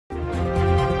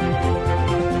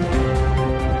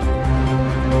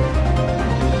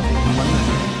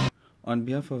On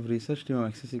behalf of research team of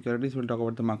Axis Securities, we'll talk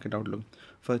about the market outlook.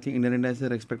 Firstly, Indian indices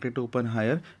are expected to open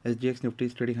higher. SGX Nifty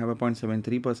is trading higher by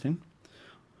 0.73%.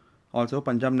 Also,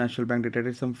 Punjab National Bank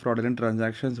detected some fraudulent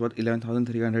transactions worth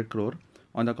 11,300 crore.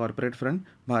 On the corporate front,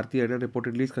 Bharti Airtel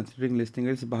reportedly is considering listing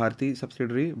its Bharti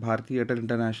subsidiary, Bharti Airtel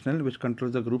International, which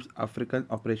controls the group's African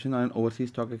operation on an overseas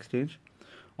stock exchange.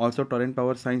 Also, Torrent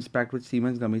Power signs pact with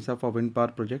Siemens Gamesa for wind power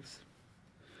projects.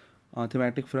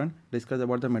 Thematic front, discuss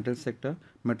about the metals sector.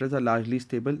 Metals are largely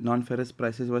stable. Non-ferrous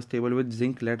prices were stable with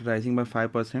zinc lead rising by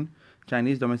 5%.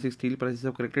 Chinese domestic steel prices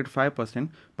have corrected 5%,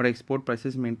 but export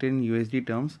prices maintain in USD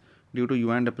terms due to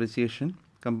yuan depreciation.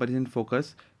 Comparison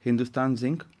focus, Hindustan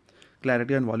Zinc.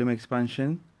 Clarity on volume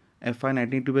expansion.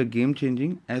 FY19 to be a game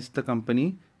changing as the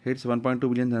company hits 1.2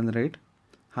 billion run rate.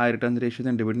 High return ratios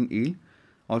and dividend yield.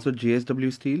 Also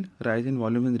JSW Steel, rise in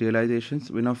volumes and realizations,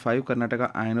 win of 5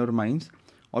 Karnataka iron ore mines.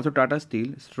 Also Tata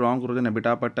Steel, strong growth in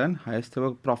EBITDA per ton, highest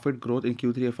ever profit growth in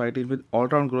Q3 FY18 with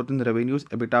all-round growth in revenues,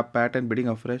 EBITDA, PAT and bidding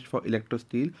afresh for Electro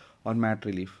Steel on MAT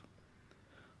relief.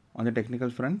 On the technical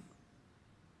front,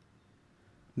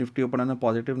 Nifty opened on a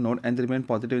positive note and remained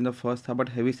positive in the first half, but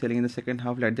heavy selling in the second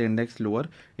half led the index lower.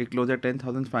 It closed at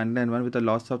 10,501 with a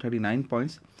loss of 39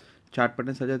 points. Chart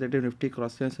pattern suggests that if Nifty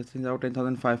crosses and sustains out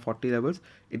 10,540 levels,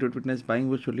 it would witness buying,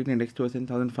 which should lead the index towards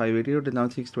 10,580 or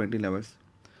 10,620 levels.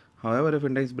 However, if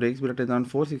index breaks below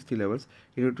 10,460 levels,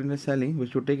 it would witness selling,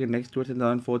 which would take index towards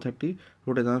 10,430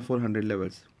 to 10,400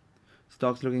 levels.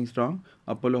 Stocks looking strong.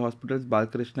 Apollo Hospitals,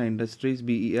 Balkrishna Industries,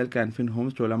 BEL, Canfin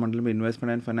Homes, Cholamandalam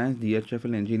Investment and Finance,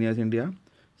 DHFL Engineers India.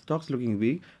 Stocks looking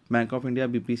weak. Bank of India,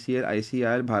 BPCL,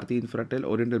 ICIL, Bharti Infratel,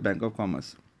 Oriental Bank of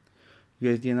Commerce.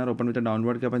 USDNR opened with a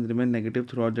downward gap and remained negative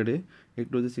throughout the day.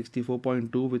 It closed at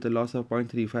 64.2 with a loss of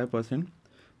 0.35%.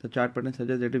 The chart pattern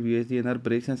suggests that if USDNR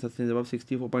breaks and sustains above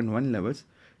 64.1 levels,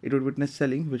 it would witness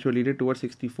selling, which will lead it towards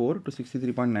 64 to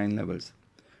 63.9 levels.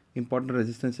 Important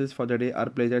resistances for the day are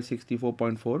placed at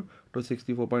 64.4 to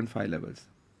 64.5 levels.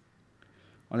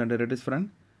 On the derivatives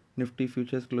front, Nifty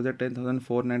futures closed at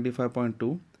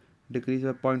 10,495.2, decreased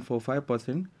by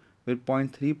 0.45% with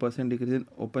 0.3% decrease in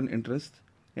open interest,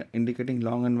 indicating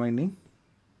long unwinding.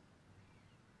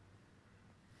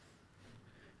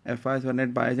 FIs were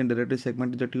net buyers in derivatives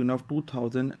segment to the tune of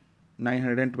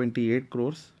 2,928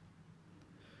 crores.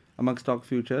 Among stock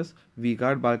futures,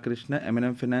 V-Guard, Balkrishna,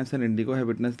 M&M Finance and Indigo have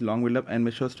witnessed long build-up and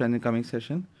may show strength in coming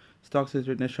session. Stocks which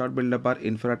witnessed short build-up are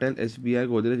Infratel, SBI,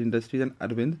 Godrej Industries and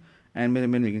Arvind and may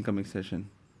remain weak in coming session.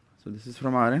 So this is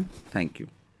from our end. Thank you.